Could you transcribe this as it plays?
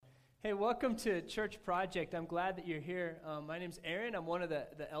Hey, welcome to Church Project. I'm glad that you're here. My name's Aaron. I'm one of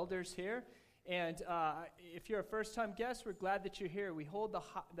the elders here. And if you're a first-time guest, we're glad that you're here. We hold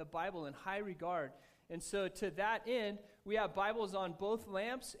the Bible in high regard. And so to that end, we have Bibles on both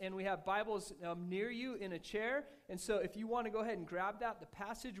lamps, and we have Bibles near you in a chair. And so if you want to go ahead and grab that, the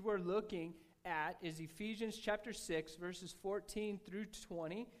passage we're looking at is Ephesians chapter 6, verses 14 through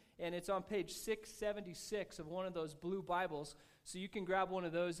 20. And it's on page 676 of one of those blue Bibles. So you can grab one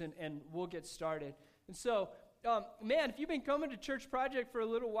of those and we'll get started. And so, if you've been coming to Church Project for a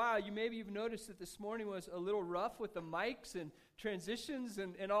little while, you've noticed that this morning was a little rough with the mics and transitions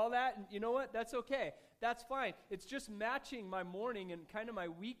and all that. And you know what? That's okay. That's fine. It's just matching my morning and kind of my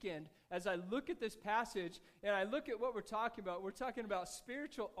weekend as I look at this passage and I look at what we're talking about. We're talking about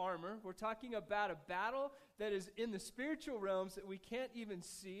spiritual armor. We're talking about a battle that is in the spiritual realms that we can't even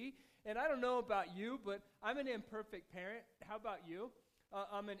see. And I don't know about you, but I'm an imperfect parent. How about you?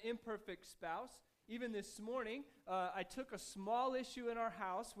 I'm an imperfect spouse. Even this morning, I took a small issue in our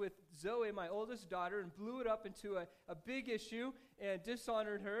house with Zoe, my oldest daughter, and blew it up into a big issue and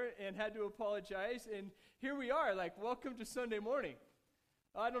dishonored her and had to apologize. And here we are, welcome to Sunday morning.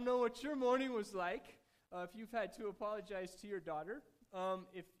 I don't know what your morning was like, if you've had to apologize to your daughter,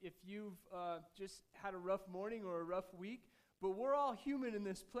 if you've just had a rough morning or a rough week. But we're all human in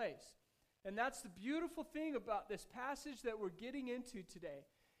this place. And that's the beautiful thing about this passage that we're getting into today,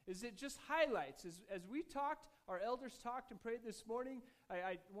 is it just highlights. As we talked, our elders talked and prayed this morning,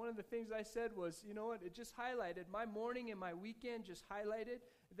 one of the things I said was, you know what, it just highlighted, my morning and my weekend just highlighted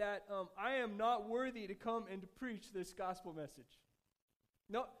that I am not worthy to come and to preach this gospel message.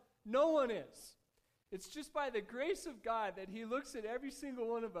 No one is. It's just by the grace of God that he looks at every single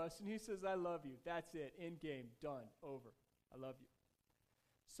one of us and he says, I love you. That's it. End game. Done. Over. I love you.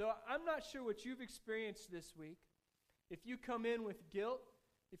 So I'm not sure what you've experienced this week. If you come in with guilt,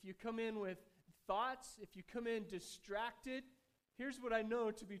 if you come in with thoughts, if you come in distracted, here's what I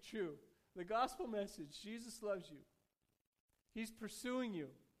know to be true. The gospel message, Jesus loves you. He's pursuing you.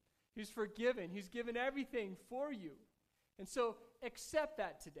 He's forgiven. He's given everything for you. And so accept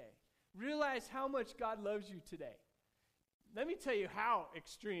that today. Realize how much God loves you today. Let me tell you how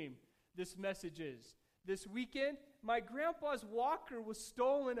extreme this message is. This weekend, my grandpa's walker was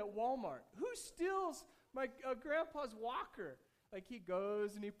stolen at Walmart. Who steals my grandpa's walker? He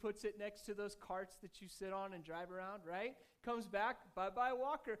goes and he puts it next to those carts that you sit on and drive around, right? Comes back, bye-bye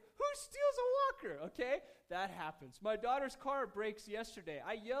walker. Who steals a walker, okay? That happens. My daughter's car breaks yesterday.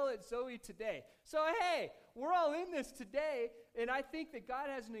 I yell at Zoe today. So, hey, we're all in this today, and I think that God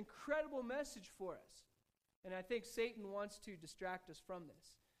has an incredible message for us. And I think Satan wants to distract us from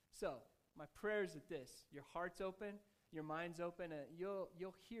this. So, my prayer is that your heart's open, your mind's open, and you'll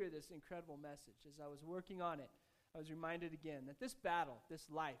hear this incredible message. As I was working on it, I was reminded again that this battle, this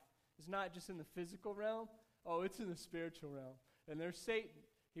life, is not just in the physical realm. Oh, it's in the spiritual realm. And there's Satan.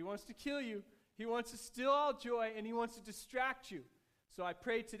 He wants to kill you. He wants to steal all joy, and he wants to distract you. So I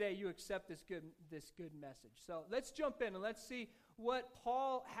pray today you accept this good message. So let's jump in and let's see what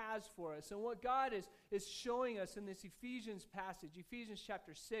Paul has for us and what God is showing us in this Ephesians passage. Ephesians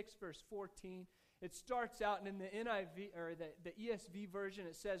chapter 6, verse 14. It starts out, and in the NIV, or the ESV version,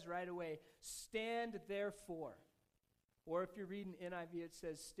 it says right away, stand therefore. Or if you're reading NIV, it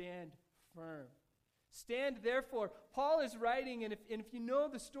says stand firm. Stand therefore. Paul is writing, and if you know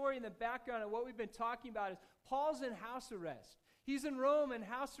the story in the background of what we've been talking about, is Paul's in house arrest. He's in Rome in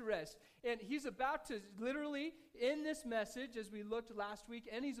house arrest, and he's about to literally end this message, as we looked last week,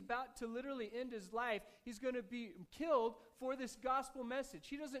 and he's about to literally end his life. He's going to be killed for this gospel message.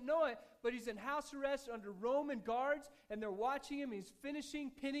 He doesn't know it, but he's in house arrest under Roman guards, and they're watching him. He's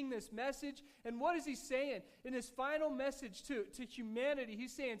pinning this message, and what is he saying? In his final message to humanity,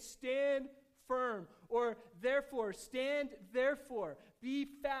 he's saying, stand firm, or therefore, stand therefore, be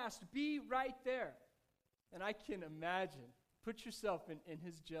fast, be right there. And I can imagine. Put yourself in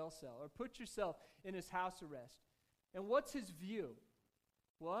his jail cell, or put yourself in his house arrest. And what's his view?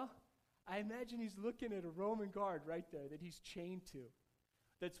 Well, I imagine he's looking at a Roman guard right there that he's chained to,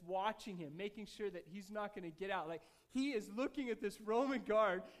 that's watching him, making sure that he's not going to get out. He is looking at this Roman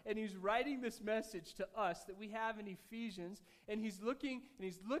guard, and he's writing this message to us that we have in Ephesians, and he's looking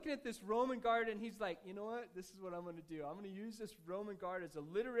at this Roman guard, and he's like, you know what? This is what I'm going to do. I'm going to use this Roman guard as a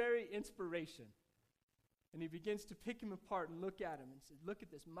literary inspiration. And he begins to pick him apart and look at him and says, look at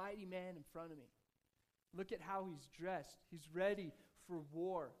this mighty man in front of me. Look at how he's dressed. He's ready for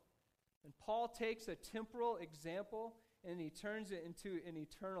war. And Paul takes a temporal example and he turns it into an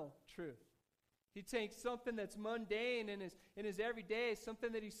eternal truth. He takes something that's mundane in his everyday,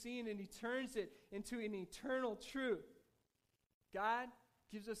 something that he's seen, and he turns it into an eternal truth. God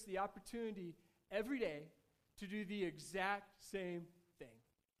gives us the opportunity every day to do the exact same thing.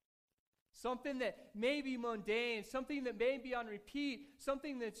 Something that may be mundane, something that may be on repeat,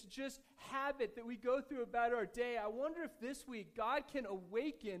 something that's just habit that we go through about our day. I wonder if this week God can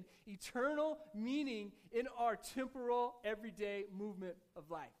awaken eternal meaning in our temporal, everyday movement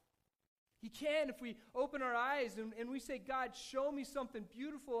of life. He can if we open our eyes and we say, God, show me something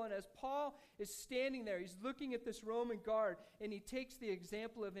beautiful. And as Paul is standing there, he's looking at this Roman guard, and he takes the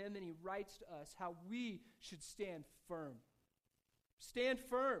example of him and he writes to us how we should stand firm. Stand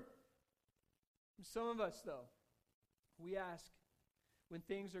firm. Some of us, though, we ask when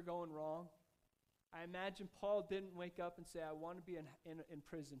things are going wrong. I imagine Paul didn't wake up and say, I want to be in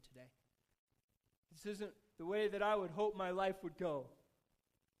prison today. This isn't the way that I would hope my life would go.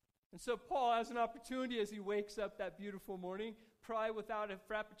 And so Paul has an opportunity as he wakes up that beautiful morning, probably without a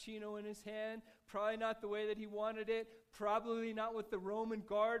Frappuccino in his hand, probably not the way that he wanted it, probably not with the Roman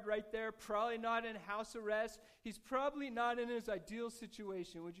guard right there, probably not in house arrest. He's probably not in his ideal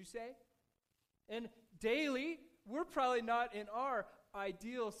situation, would you say? And daily, we're probably not in our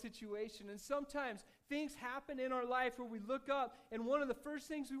ideal situation. And sometimes things happen in our life where we look up, and one of the first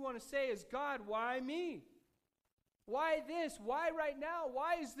things we want to say is, God, why me? Why this? Why right now?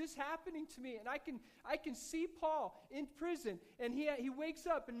 Why is this happening to me? And I can see Paul in prison, and he wakes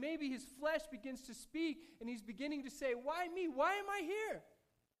up, and maybe his flesh begins to speak, and he's beginning to say, why me? Why am I here?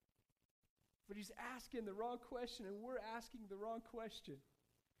 But he's asking the wrong question, and we're asking the wrong question.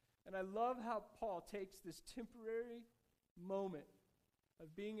 And I love how Paul takes this temporary moment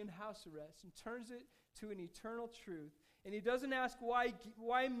of being in house arrest and turns it to an eternal truth. And he doesn't ask, why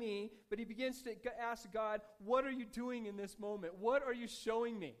me? But he begins to ask God, what are you doing in this moment? What are you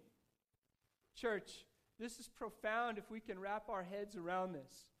showing me? Church, this is profound if we can wrap our heads around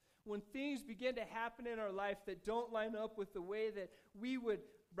this. When things begin to happen in our life that don't line up with the way that we would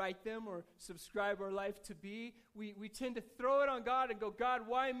write them or subscribe our life to be, we tend to throw it on God and go, God,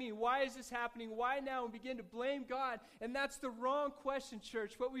 why me? Why is this happening? Why now? And begin to blame God. And that's the wrong question,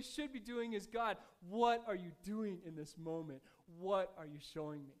 church. What we should be doing is, God, what are you doing in this moment? What are you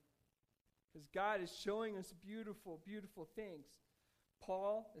showing me? Because God is showing us beautiful, beautiful things.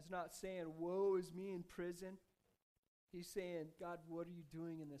 Paul is not saying, woe is me in prison. He's saying, God, what are you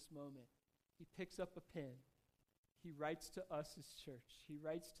doing in this moment? He picks up a pen. He writes to us as church. He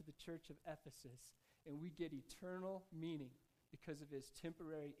writes to the church of Ephesus, and we get eternal meaning because of his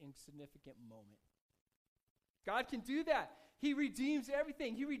temporary, insignificant moment. God can do that. He redeems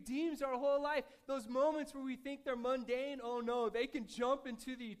everything. He redeems our whole life. Those moments where we think they're mundane, oh no, they can jump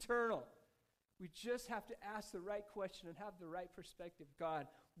into the eternal. We just have to ask the right question and have the right perspective. God,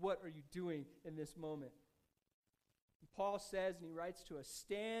 what are you doing in this moment? And Paul says, and he writes to us,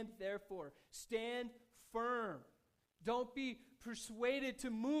 stand therefore, stand firm. Don't be persuaded to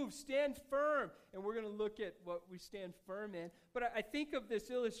move. Stand firm. And we're going to look at what we stand firm in. But I think of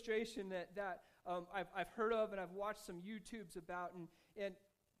this illustration that I've heard of and I've watched some YouTubes about. And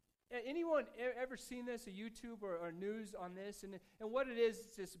anyone ever seen this, a YouTube or news on this? And what it is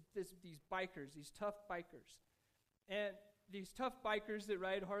these bikers, these tough bikers. And these tough bikers that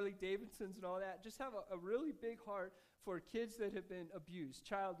ride Harley Davidsons and all that just have a really big heart for kids that have been abused,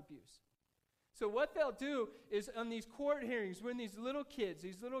 child abuse. So what they'll do is on these court hearings, when these little kids,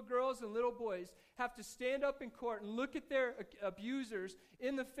 these little girls and little boys have to stand up in court and look at their abusers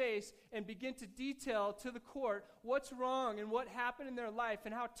in the face and begin to detail to the court what's wrong and what happened in their life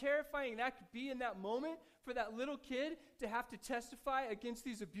and how terrifying that could be in that moment for that little kid to have to testify against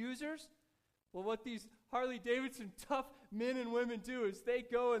these abusers. Well, what these Harley Davidson tough men and women do is they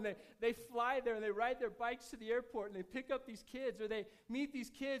go and they fly there and they ride their bikes to the airport and they pick up these kids or they meet these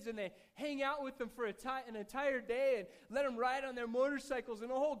kids and they hang out with them for an entire day and let them ride on their motorcycles,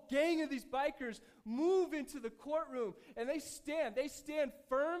 and a whole gang of these bikers move into the courtroom and they stand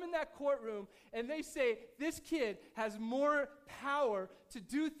firm in that courtroom and they say, this kid has more power to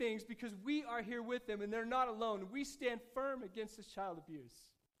do things because we are here with them and they're not alone. We stand firm against this child abuse.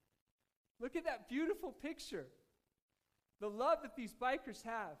 Look at that beautiful picture. The love that these bikers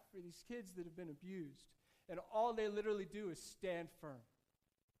have for these kids that have been abused. And all they literally do is stand firm.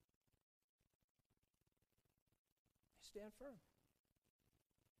 They stand firm.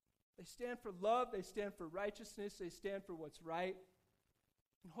 They stand for love. They stand for righteousness. They stand for what's right.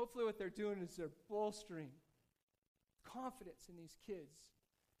 And hopefully what they're doing is they're bolstering confidence in these kids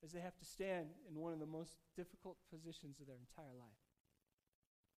as they have to stand in one of the most difficult positions of their entire life.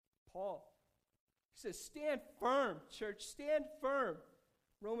 Paul, he says, stand firm, church, stand firm.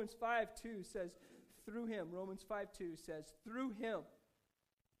 Romans 5:2 says, through him, Romans 5:2 says, through him,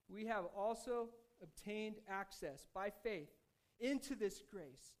 we have also obtained access by faith into this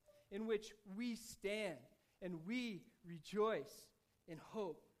grace in which we stand and we rejoice in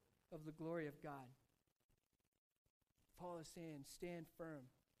hope of the glory of God. Paul is saying, stand firm.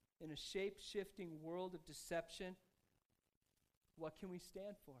 In a shape-shifting world of deception, what can we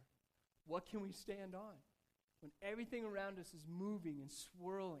stand for? What can we stand on? When everything around us is moving and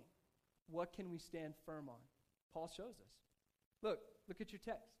swirling, what can we stand firm on? Paul shows us. Look at your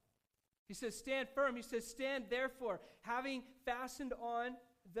text. He says, stand firm. He says, stand therefore, having fastened on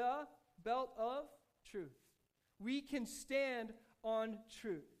the belt of truth. We can stand on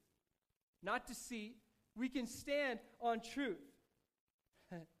truth. Not deceit. We can stand on truth.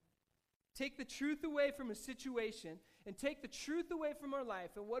 Take the truth away from a situation and take the truth away from our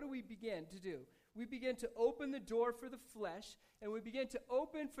life, and what do we begin to do? We begin to open the door for the flesh, and we begin to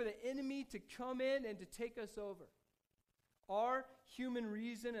open for the enemy to come in and to take us over. Our human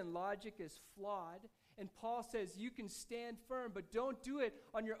reason and logic is flawed, and Paul says you can stand firm, but don't do it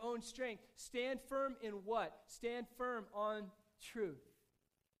on your own strength. Stand firm in what? Stand firm on truth.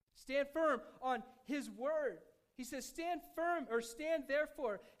 Stand firm on his word. He says, stand firm, or stand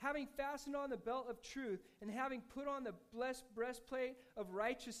therefore, having fastened on the belt of truth and having put on the blessed breastplate of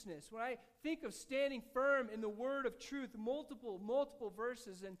righteousness. When I think of standing firm in the word of truth, multiple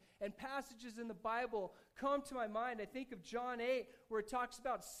verses and passages in the Bible come to my mind. I think of John 8, where it talks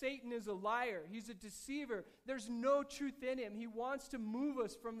about Satan is a liar. He's a deceiver. There's no truth in him. He wants to move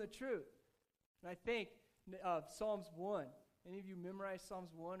us from the truth. And I think of Psalms 1. Any of you memorized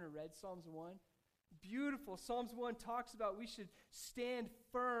Psalms 1 or read Psalms 1? Beautiful. Psalms 1 talks about we should stand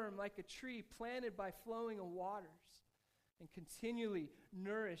firm like a tree planted by flowing waters and continually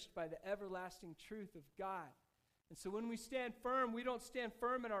nourished by the everlasting truth of God. And so when we stand firm, we don't stand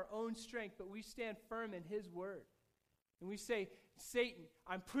firm in our own strength, but we stand firm in his word. And we say, Satan,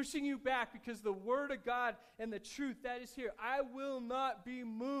 I'm pushing you back because the word of God and the truth that is here, I will not be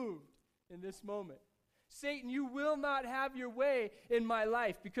moved in this moment. Satan, you will not have your way in my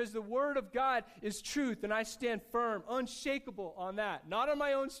life because the word of God is truth, and I stand firm, unshakable on that. Not on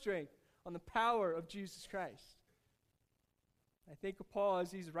my own strength, on the power of Jesus Christ. I think of Paul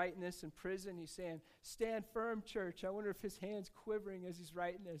as he's writing this in prison. He's saying, stand firm, church. I wonder if his hand's quivering as he's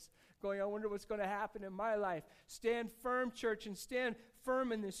writing this, going, I wonder what's going to happen in my life. Stand firm, church, and stand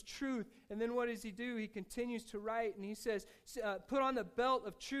firm in this truth. And then what does he do? He continues to write, and he says, put on the belt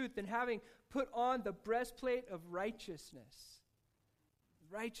of truth, and having put on the breastplate of righteousness.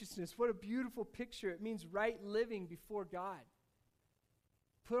 Righteousness, what a beautiful picture. It means right living before God.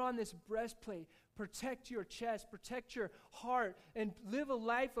 Put on this breastplate. Protect your chest. Protect your heart. And live a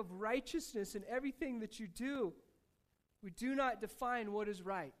life of righteousness in everything that you do. We do not define what is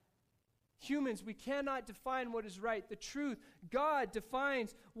right. Humans, we cannot define what is right. The truth, God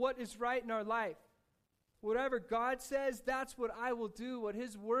defines what is right in our life. Whatever God says, that's what I will do, what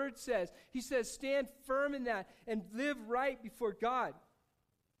his word says. He says, stand firm in that and live right before God.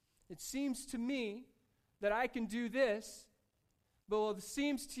 It seems to me that I can do this, but what it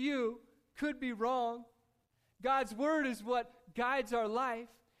seems to you could be wrong. God's word is what guides our life,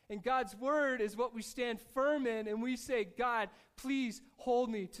 and God's word is what we stand firm in, and we say, God, please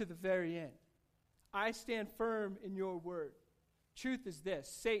hold me to the very end. I stand firm in your word. Truth is this,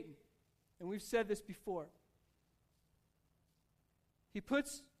 Satan, and we've said this before, he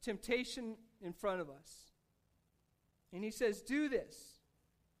puts temptation in front of us. And he says, do this.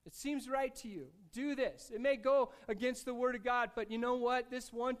 It seems right to you. Do this. It may go against the word of God, but you know what?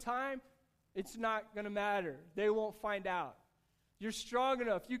 This one time, it's not going to matter. They won't find out. You're strong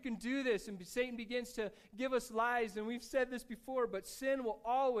enough. You can do this. And Satan begins to give us lies. And we've said this before, but sin will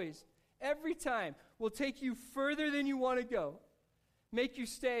always, every time, will take you further than you want to go. Make you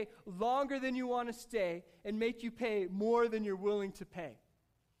stay longer than you want to stay, and make you pay more than you're willing to pay.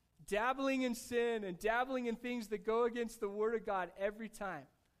 Dabbling in sin and dabbling in things that go against the word of God every time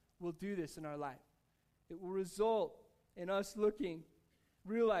will do this in our life. It will result in us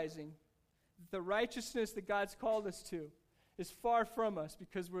realizing that the righteousness that God's called us to is far from us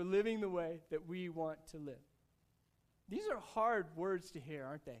because we're living the way that we want to live. These are hard words to hear,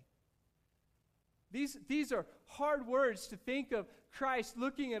 aren't they? These are hard words to think of Christ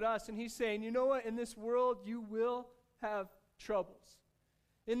looking at us, and he's saying, you know what? In this world, you will have troubles.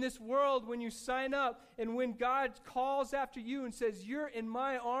 In this world, when you sign up and when God calls after you and says, you're in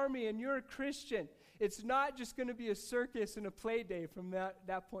my army and you're a Christian, it's not just going to be a circus and a play day from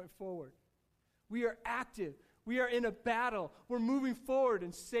that point forward. We are active. We are in a battle. We're moving forward,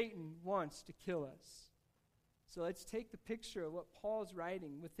 and Satan wants to kill us. So let's take the picture of what Paul's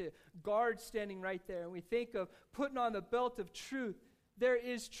writing with the guard standing right there, and we think of putting on the belt of truth. there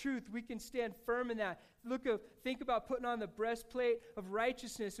is truth. We can stand firm in that. Think about putting on the breastplate of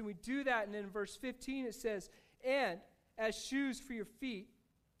righteousness, and we do that, and then in verse 15 it says, and as shoes for your feet,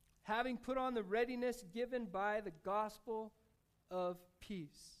 having put on the readiness given by the gospel of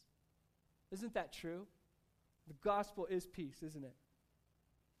peace. Isn't that true? The gospel is peace, isn't it?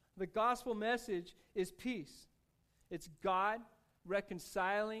 The gospel message is peace. It's God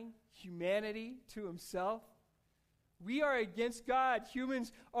reconciling humanity to himself. We are against God.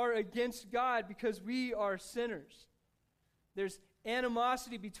 Humans are against God because we are sinners. There's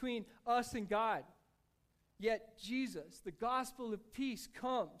animosity between us and God. Yet Jesus, the gospel of peace,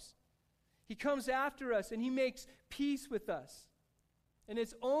 comes. He comes after us and he makes peace with us. And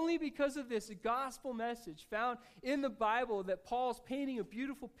it's only because of this gospel message found in the Bible that Paul's painting a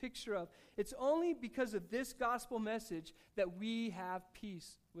beautiful picture of. It's only because of this gospel message that we have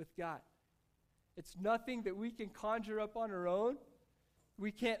peace with God. It's nothing that we can conjure up on our own.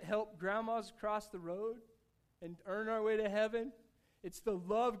 We can't help grandmas across the road and earn our way to heaven. It's the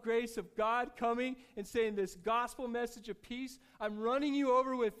love, grace of God coming and saying this gospel message of peace, I'm running you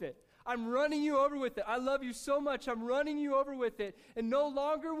over with it. I'm running you over with it. I love you so much, I'm running you over with it. And no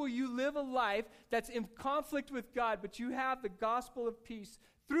longer will you live a life that's in conflict with God, but you have the gospel of peace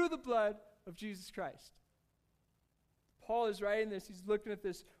through the blood of Jesus Christ. Paul is writing this. He's looking at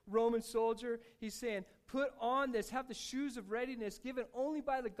this Roman soldier. He's saying, put on this, have the shoes of readiness given only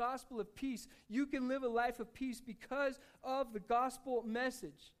by the gospel of peace. You can live a life of peace because of the gospel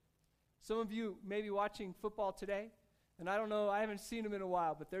message. Some of you may be watching football today, and I don't know, I haven't seen them in a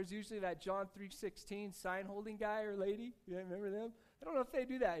while, but there's usually that John 3:16 sign-holding guy or lady. You remember them? I don't know if they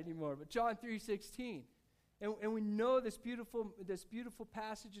do that anymore, but John 3:16. And we know this beautiful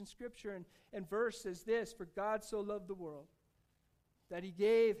passage in Scripture and verse says this, for God so loved the world that he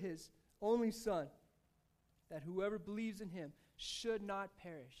gave his only Son, that whoever believes in him should not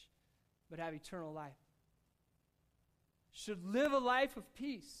perish, but have eternal life. Should live a life of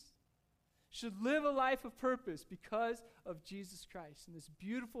peace. Should live a life of purpose because of Jesus Christ. And this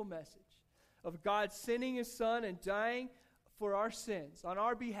beautiful message of God sending his Son and dying for our sins on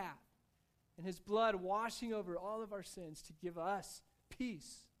our behalf. And his blood washing over all of our sins to give us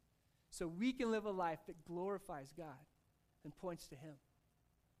peace so we can live a life that glorifies God and points to him.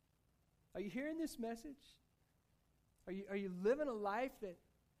 Are you hearing this message? Are you living a life that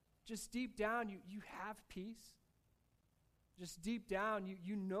just deep down you have peace? Just deep down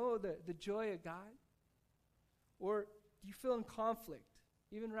you know the joy of God? Or do you feel in conflict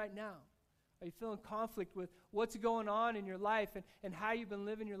even right now? Are you feeling conflict with what's going on in your life and how you've been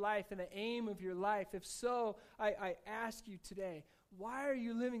living your life and the aim of your life? If so, I ask you today, why are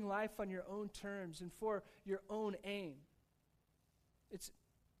you living life on your own terms and for your own aim? It's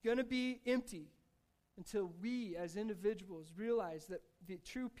going to be empty until we as individuals realize that the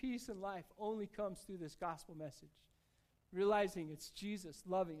true peace in life only comes through this gospel message. Realizing it's Jesus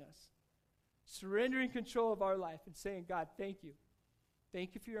loving us, surrendering control of our life and saying, God, thank you.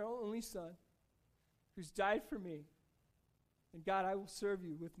 Thank you for your only Son who's died for me. And God, I will serve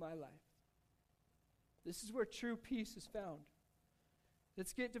you with my life. This is where true peace is found.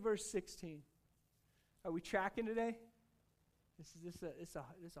 Let's get to verse 16. Are we tracking today? This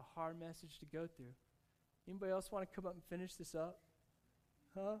is a hard message to go through. Anybody else want to come up and finish this up?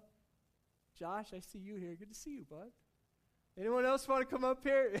 Huh? Josh, I see you here. Good to see you, bud. Anyone else want to come up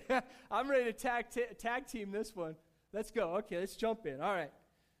here? I'm ready to tag team this one. Let's go. Okay, let's jump in. All right.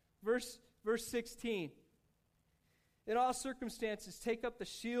 Verse 16. In all circumstances, take up the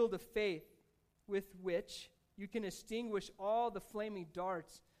shield of faith with which you can extinguish all the flaming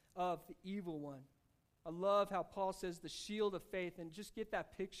darts of the evil one. I love how Paul says the shield of faith, and just get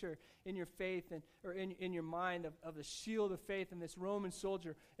that picture in your faith or in your mind of the shield of faith and this Roman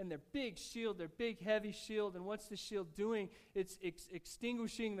soldier and their big shield, their big heavy shield. And what's the shield doing? It's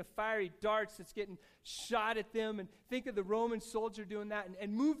extinguishing the fiery darts that's getting shot at them. And think of the Roman soldier doing that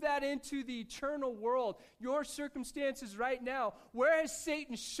and move that into the eternal world. Your circumstances right now, where has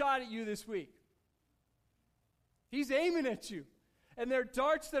Satan shot at you this week? He's aiming at you. And they're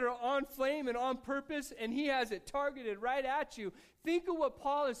darts that are on flame and on purpose, and he has it targeted right at you. Think of what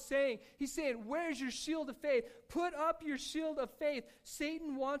Paul is saying. He's saying, where's your shield of faith? Put up your shield of faith.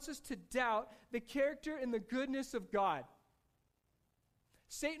 Satan wants us to doubt the character and the goodness of God.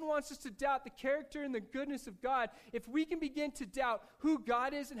 Satan wants us to doubt the character and the goodness of God. If we can begin to doubt who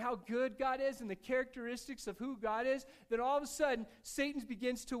God is and how good God is and the characteristics of who God is, then all of a sudden, Satan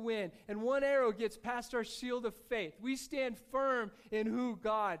begins to win. And one arrow gets past our shield of faith. We stand firm in who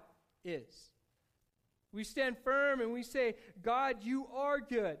God is. We stand firm and we say, God, you are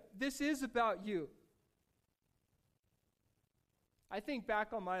good. This is about you. I think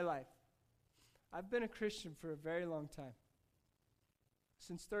back on my life. I've been a Christian for a very long time,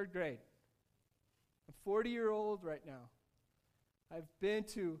 since 3rd grade. I'm 40-year-old right now. I've been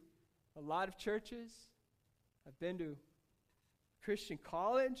to a lot of churches. I've been to Christian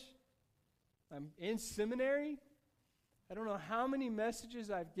college. I'm in seminary. I don't know how many messages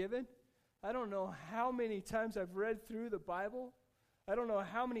I've given. I don't know how many times I've read through the Bible. I don't know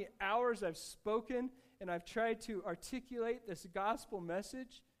how many hours I've spoken and I've tried to articulate this gospel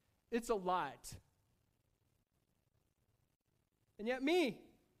message. It's a lot. And yet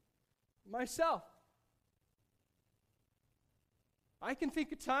myself, I can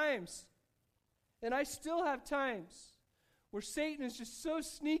think of times, and I still have times, where Satan is just so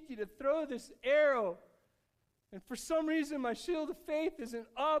sneaky to throw this arrow, and for some reason my shield of faith isn't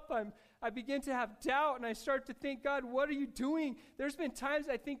up. I begin to have doubt, and I start to think, God, what are you doing? There's been times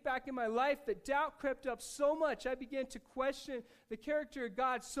I think back in my life that doubt crept up so much, I began to question the character of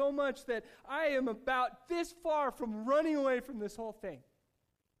God so much that I am about this far from running away from this whole thing.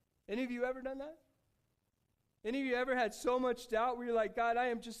 Any of you ever done that? Any of you ever had so much doubt where you're like, God, I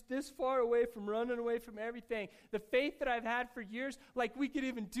am just this far away from running away from everything. The faith that I've had for years, like we could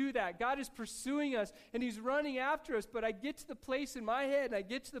even do that. God is pursuing us and he's running after us. But I get to the place in my head and I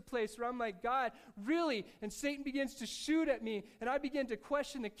get to the place where I'm like, God, really? And Satan begins to shoot at me and I begin to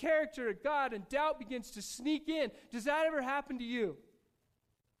question the character of God and doubt begins to sneak in. Does that ever happen to you?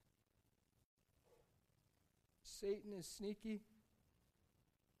 Satan is sneaky.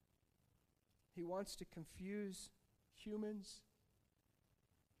 He wants to confuse humans.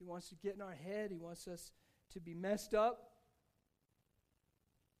 He wants to get in our head. He wants us to be messed up.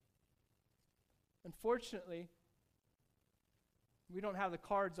 Unfortunately, we don't have the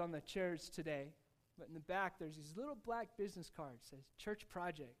cards on the chairs today, but in the back there's these little black business cards that says Church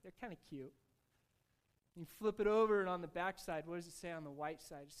Project. They're kind of cute. You flip it over and on the back side, what does it say on the white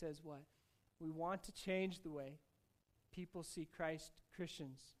side? It says what? We want to change the way people see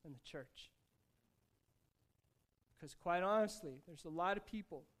Christians in the church. Because quite honestly, there's a lot of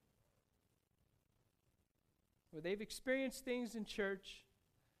people where they've experienced things in church,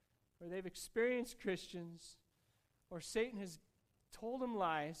 where they've experienced Christians, or Satan has told them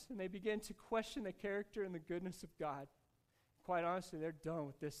lies, and they begin to question the character and the goodness of God. Quite honestly, they're done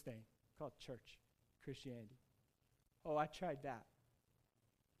with this thing called church, Christianity. Oh, I tried that.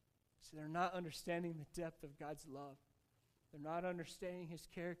 So they're not understanding the depth of God's love. They're not understanding his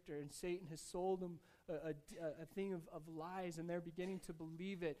character, and Satan has sold them a thing of lies, and they're beginning to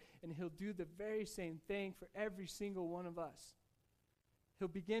believe it, and he'll do the very same thing for every single one of us. He'll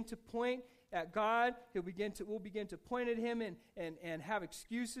begin to point at God. We'll begin to point at him and have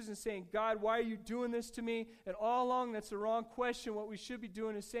excuses and saying, God, why are you doing this to me? And all along, that's the wrong question. What we should be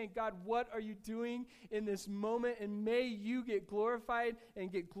doing is saying, God, what are you doing in this moment? And may you get glorified and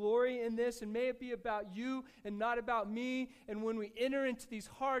get glory in this. And may it be about you and not about me. And when we enter into these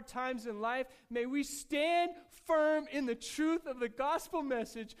hard times in life, may we stand firm in the truth of the gospel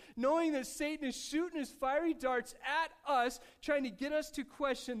message, knowing that Satan is shooting his fiery darts at us, trying to get us to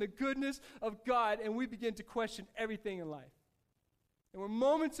question the goodness of God, and we begin to question everything in life. And we're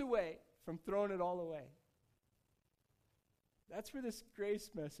moments away from throwing it all away. That's where this grace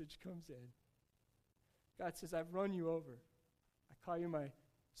message comes in. God says, I've run you over. I call you my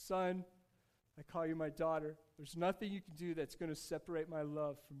son. I call you my daughter. There's nothing you can do that's going to separate my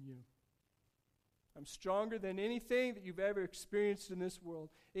love from you. I'm stronger than anything that you've ever experienced in this world,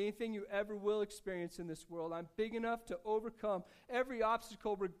 anything you ever will experience in this world. I'm big enough to overcome every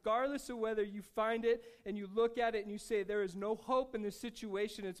obstacle, regardless of whether you find it and you look at it and you say, there is no hope in this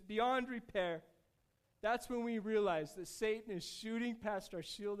situation. It's beyond repair. That's when we realize that Satan is shooting past our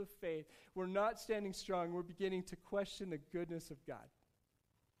shield of faith. We're not standing strong. We're beginning to question the goodness of God.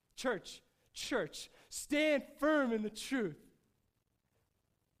 Church, stand firm in the truth.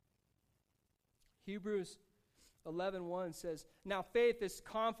 Hebrews 11:1 says, now faith is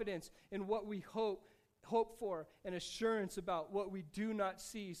confidence in what we hope for and assurance about what we do not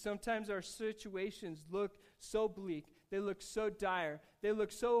see. Sometimes our situations look so bleak. They look so dire. They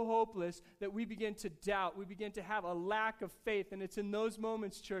look so hopeless that we begin to doubt. We begin to have a lack of faith. And it's in those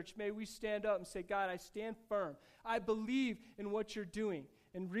moments, church, may we stand up and say, God, I stand firm. I believe in what you're doing.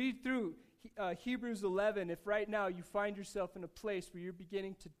 And read through Hebrews 11 if right now you find yourself in a place where you're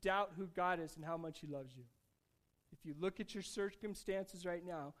beginning to doubt who God is and how much he loves you. If you look at your circumstances right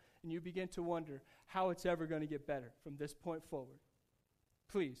now and you begin to wonder how it's ever going to get better from this point forward,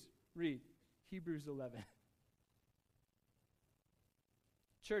 please read Hebrews 11.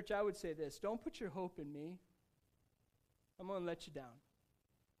 Church, I would say this. Don't put your hope in me. I'm going to let you down.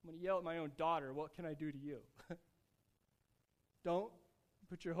 I'm going to yell at my own daughter, what can I do to you? Don't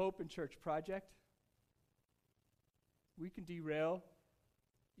put your hope in Church Project. We can derail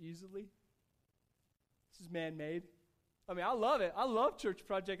easily. This is man-made. I mean, I love it. I love Church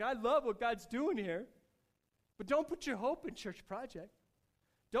Project. I love what God's doing here. But don't put your hope in Church Project.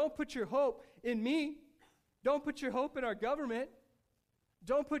 Don't put your hope in me. Don't put your hope in our government.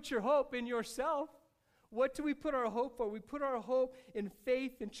 Don't put your hope in yourself. What do we put our hope for? We put our hope in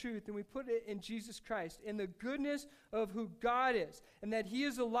faith and truth, and we put it in Jesus Christ, in the goodness of who God is, and that He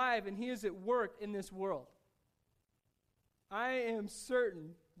is alive and He is at work in this world. I am certain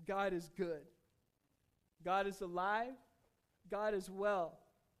God is good. God is alive. God is well.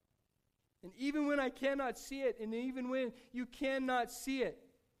 And even when I cannot see it, and even when you cannot see it,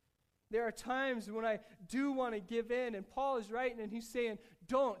 there are times when I do want to give in, and Paul is writing, and he's saying,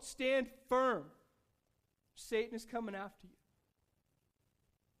 don't, stand firm. Satan is coming after you.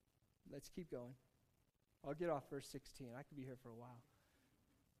 Let's keep going. I'll get off verse 16. I could be here for a while.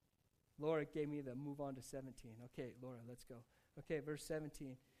 Laura gave me the move on to 17. Okay, Laura, let's go. Okay, verse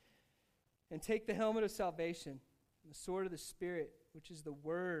 17. And take the helmet of salvation, and the sword of the Spirit, which is the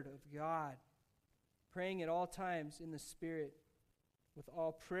word of God, praying at all times in the Spirit, with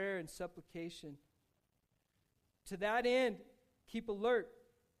all prayer and supplication. To that end, keep alert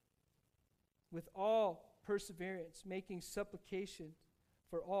with all perseverance, making supplication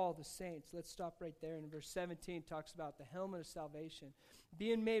for all the saints. Let's stop right there. In verse 17 talks about the helmet of salvation,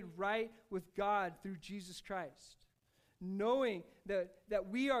 being made right with God through Jesus Christ, knowing that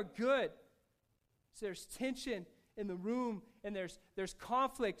we are good. So there's tension in the room, and there's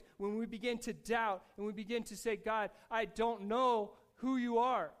conflict when we begin to doubt and we begin to say, God, I don't know who you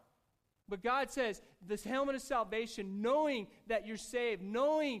are. But God says, this helmet of salvation, knowing that you're saved,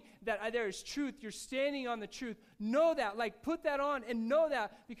 knowing that there is truth, you're standing on the truth, know that, like put that on and know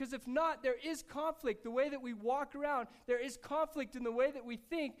that, because if not, there is conflict. The way that we walk around, there is conflict in the way that we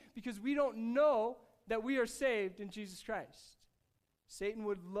think, because we don't know that we are saved in Jesus Christ. Satan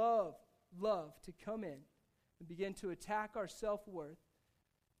would love to come in and begin to attack our self-worth.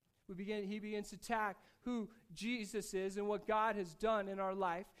 He begins to attack who Jesus is and what God has done in our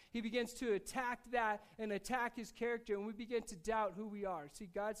life. He begins to attack that and attack his character, and we begin to doubt who we are. See,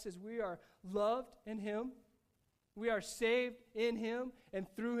 God says we are loved in him. We are saved in him and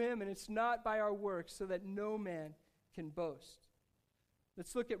through him, and it's not by our works, so that no man can boast.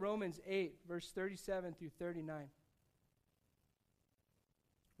 Let's look at Romans 8, verse 37 through 39.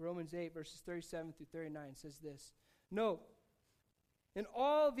 Romans 8, verses 37 through 39 says this. No. In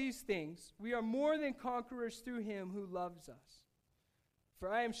all these things, we are more than conquerors through him who loves us. For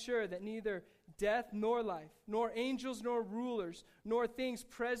I am sure that neither death nor life, nor angels nor rulers, nor things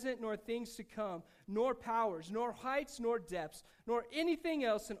present nor things to come, nor powers, nor heights nor depths, nor anything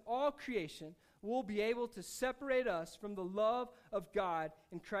else in all creation will be able to separate us from the love of God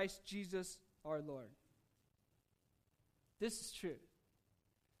in Christ Jesus our Lord. This is true.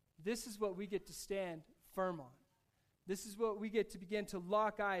 This is what we get to stand firm on. This is what we get to begin to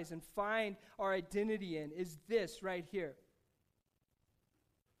lock eyes and find our identity in, is this right here.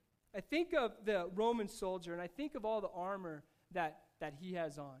 I think of the Roman soldier, and I think of all the armor that he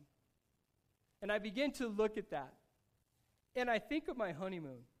has on. And I begin to look at that. And I think of my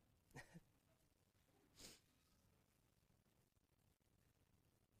honeymoon.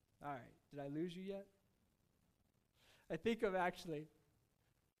 All right, did I lose you yet? I think of actually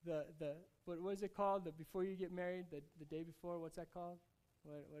what was it called? Before you get married, the day before, what's that called?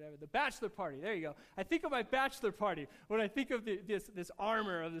 Whatever, the bachelor party. There you go. I think of my bachelor party when I think of this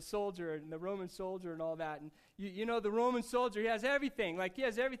armor of the soldier and the Roman soldier and all that. And you know, the Roman soldier, he has everything. Like, he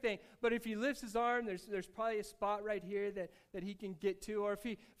has everything. But if he lifts his arm, there's probably a spot right here that he can get to. Or if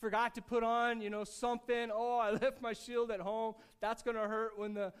he forgot to put on, something, I left my shield at home, that's going to hurt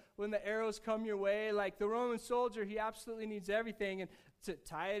when the arrows come your way. Like the Roman soldier, he absolutely needs everything. And to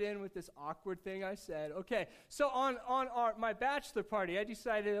tie it in with this awkward thing I said. Okay, so on my bachelor party, I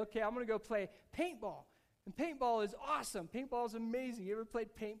decided, okay, I'm going to go play paintball. And paintball is awesome. Paintball is amazing. You ever played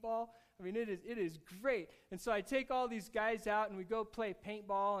paintball? I mean, it is great. And so I take all these guys out, and we go play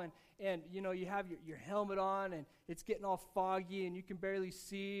paintball, and you have your helmet on, and it's getting all foggy, and you can barely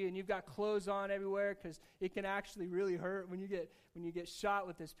see, and you've got clothes on everywhere, because it can actually really hurt when you get shot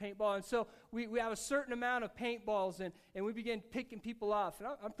with this paintball. And so we have a certain amount of paintballs, and we begin picking people off. And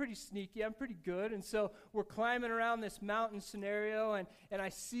I'm pretty sneaky. I'm pretty good. And so we're climbing around this mountain scenario, and I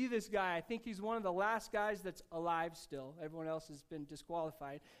see this guy. I think he's one of the last guys that's alive still. Everyone else has been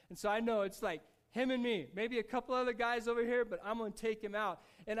disqualified. And so I know it's like Him and me. Maybe a couple other guys over here, but I'm going to take him out.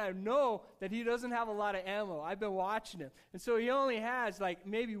 And I know that he doesn't have a lot of ammo. I've been watching him. And so he only has like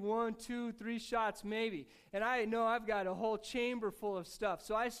maybe 1, 2, 3 shots maybe. And I know I've got a whole chamber full of stuff.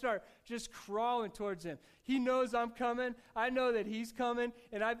 So I start just crawling towards him. He knows I'm coming. I know that he's coming.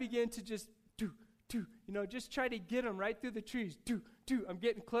 And I begin to just just try to get him right through the trees. I'm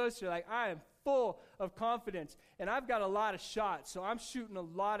getting closer. Like I am full of confidence. And I've got a lot of shots. So I'm shooting a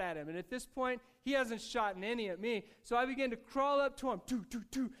lot at him. And at this point, he hasn't shot any at me. So I begin to crawl up to him.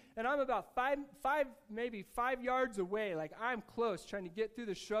 And I'm about maybe 5 yards away. Like I'm close, trying to get through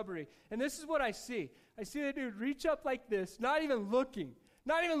the shrubbery. And this is what I see. I see the dude reach up like this, not even looking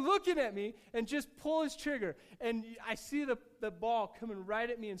at me, and just pull his trigger. And I see the ball coming right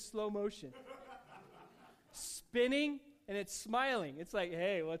at me in slow motion. Spinning, and it's smiling. It's like,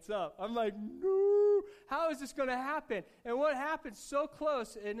 hey, what's up? I'm like, no, how is this going to happen? And what happened so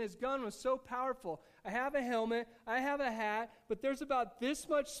close, and his gun was so powerful. I have a helmet, I have a hat, but there's about this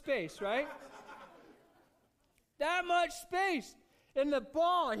much space, right? That much space. And the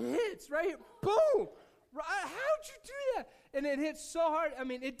ball hits, right? Boom! How'd you do that? And it hits so hard. I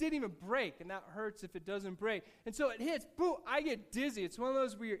mean, it didn't even break, and that hurts if it doesn't break. And so it hits, boom, I get dizzy. It's one of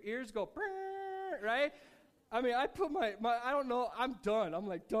those where your ears go, right? I mean, I put my I don't know, I'm done. I'm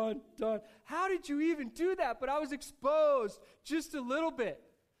like, done. How did you even do that? But I was exposed just a little bit.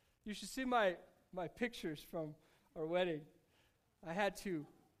 You should see my pictures from our wedding. I had to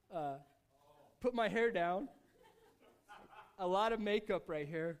put my hair down. A lot of makeup right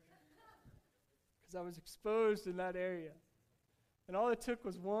here. Because I was exposed in that area. And all it took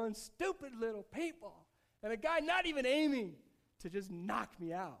was one stupid little paintball. And a guy not even aiming to just knock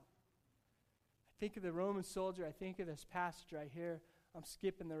me out. Think of the Roman soldier. I think of this passage right here. I'm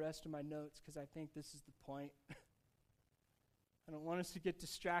skipping the rest of my notes because I think this is the point. I don't want us to get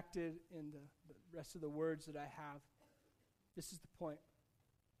distracted in the rest of the words that I have. This is the point.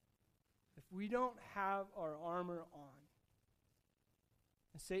 If we don't have our armor on,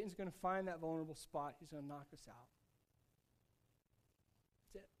 and Satan's going to find that vulnerable spot, he's going to knock us out.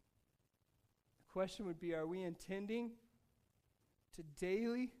 That's it. The question would be, are we intending to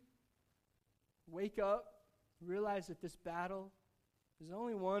daily wake up, realize that this battle is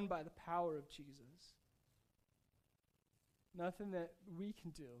only won by the power of Jesus. Nothing that we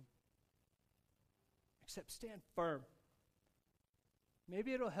can do except stand firm.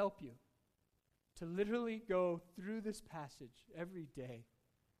 Maybe it'll help you to literally go through this passage every day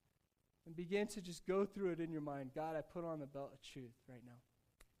and begin to just go through it in your mind. God, I put on the belt of truth right now.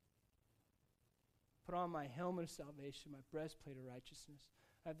 Put on my helmet of salvation, my breastplate of righteousness.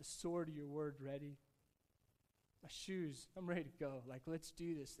 I have the sword of your word ready. My shoes, I'm ready to go. Like, let's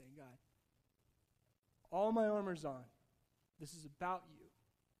do this thing, God. All my armor's on. This is about you,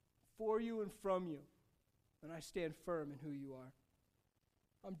 for you and from you. And I stand firm in who you are.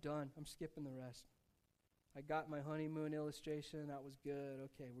 I'm done. I'm skipping the rest. I got my honeymoon illustration. That was good.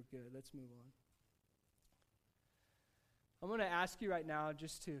 Okay, we're good. Let's move on. I'm going to ask you right now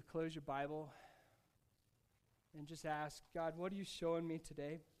just to close your Bible and just ask, God, what are you showing me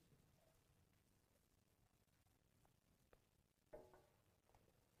today?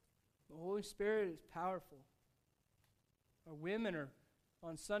 The Holy Spirit is powerful. Our women are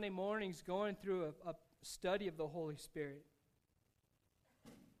on Sunday mornings going through a study of the Holy Spirit.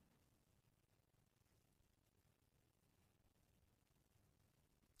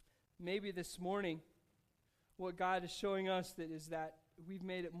 Maybe this morning, what God is showing us is that we've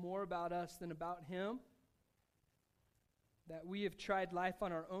made it more about us than about Him. That we have tried life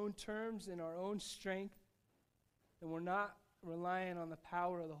on our own terms, in our own strength, and we're not relying on the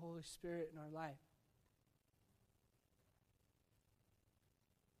power of the Holy Spirit in our life.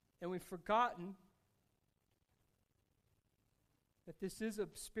 And we've forgotten that this is a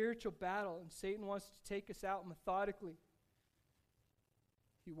spiritual battle, and Satan wants to take us out methodically.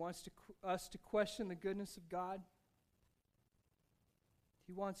 He wants us to question the goodness of God.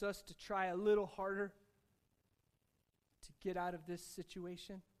 He wants us to try a little harder to get out of this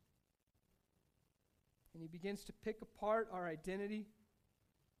situation. And he begins to pick apart our identity.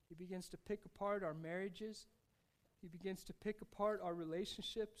 He begins to pick apart our marriages. He begins to pick apart our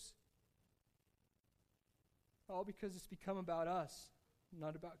relationships. All because it's become about us,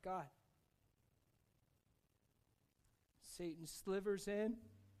 not about God. Satan slivers in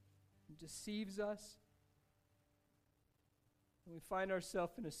and deceives us. And we find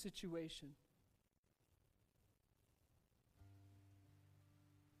ourselves in a situation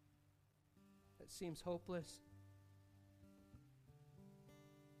that seems hopeless.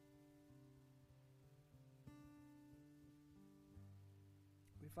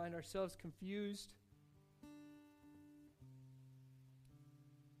 We find ourselves confused.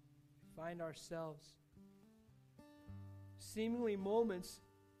 We find ourselves seemingly moments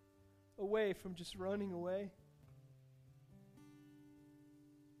away from just running away.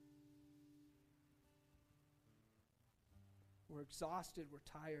 We're exhausted, we're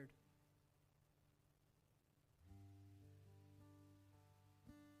tired.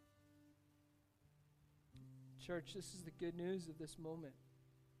 Church, this is the good news of this moment.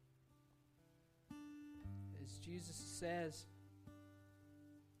 As Jesus says,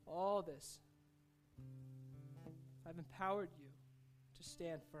 all this, I've empowered you to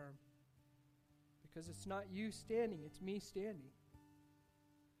stand firm. Because it's not you standing, it's me standing.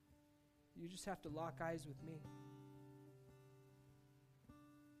 You just have to lock eyes with me.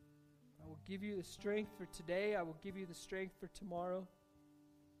 I will give you the strength for today. I will give you the strength for tomorrow.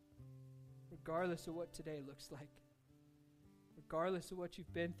 Regardless of what today looks like. Regardless of what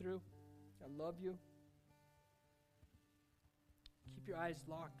you've been through. I love you. Keep your eyes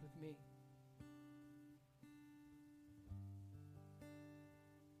locked with me.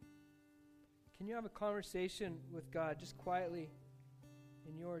 Can you have a conversation with God just quietly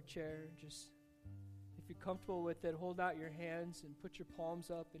in your chair? Just, if you're comfortable with it, hold out your hands and put your palms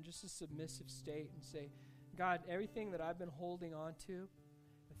up in just a submissive state and say, God, everything that I've been holding on to,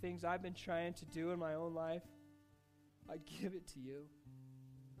 the things I've been trying to do in my own life, I give it to you.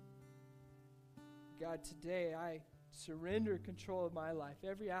 God, today I surrender control of my life,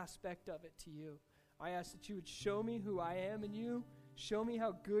 every aspect of it to you. I ask that you would show me who I am in you. Show me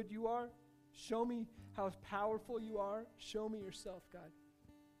how good you are. Show me how powerful you are. Show me yourself, God.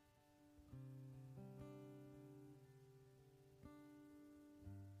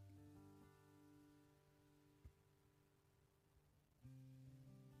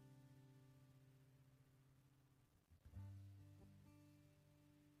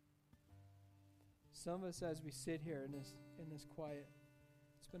 Some of us, as we sit here in this quiet,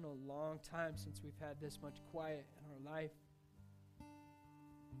 it's been a long time since we've had this much quiet in our life.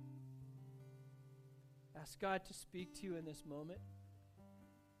 Ask God to speak to you in this moment.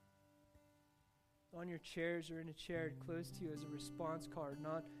 On your chairs or in a chair close to you is a response card. And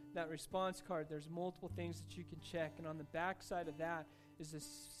on that response card, there's multiple things that you can check. And on the back side of that is this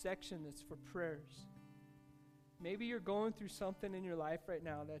section that's for prayers. Maybe you're going through something in your life right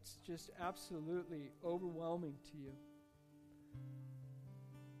now that's just absolutely overwhelming to you.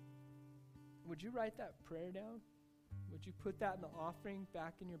 Would you write that prayer down? Would you put that in the offering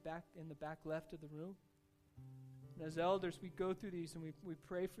back in the back left of the room? And as elders, we go through these and we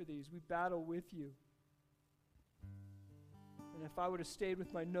pray for these. We battle with you. And if I would have stayed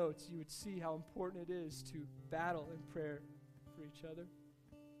with my notes, you would see how important it is to battle in prayer for each other.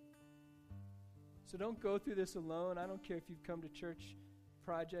 So don't go through this alone. I don't care if you've come to Church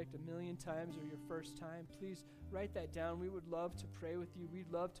Project 1,000,000 times or your first time. Please write that down. We would love to pray with you. We'd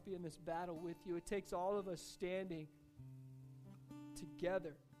love to be in this battle with you. It takes all of us standing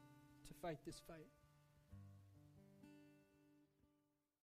together to fight this fight.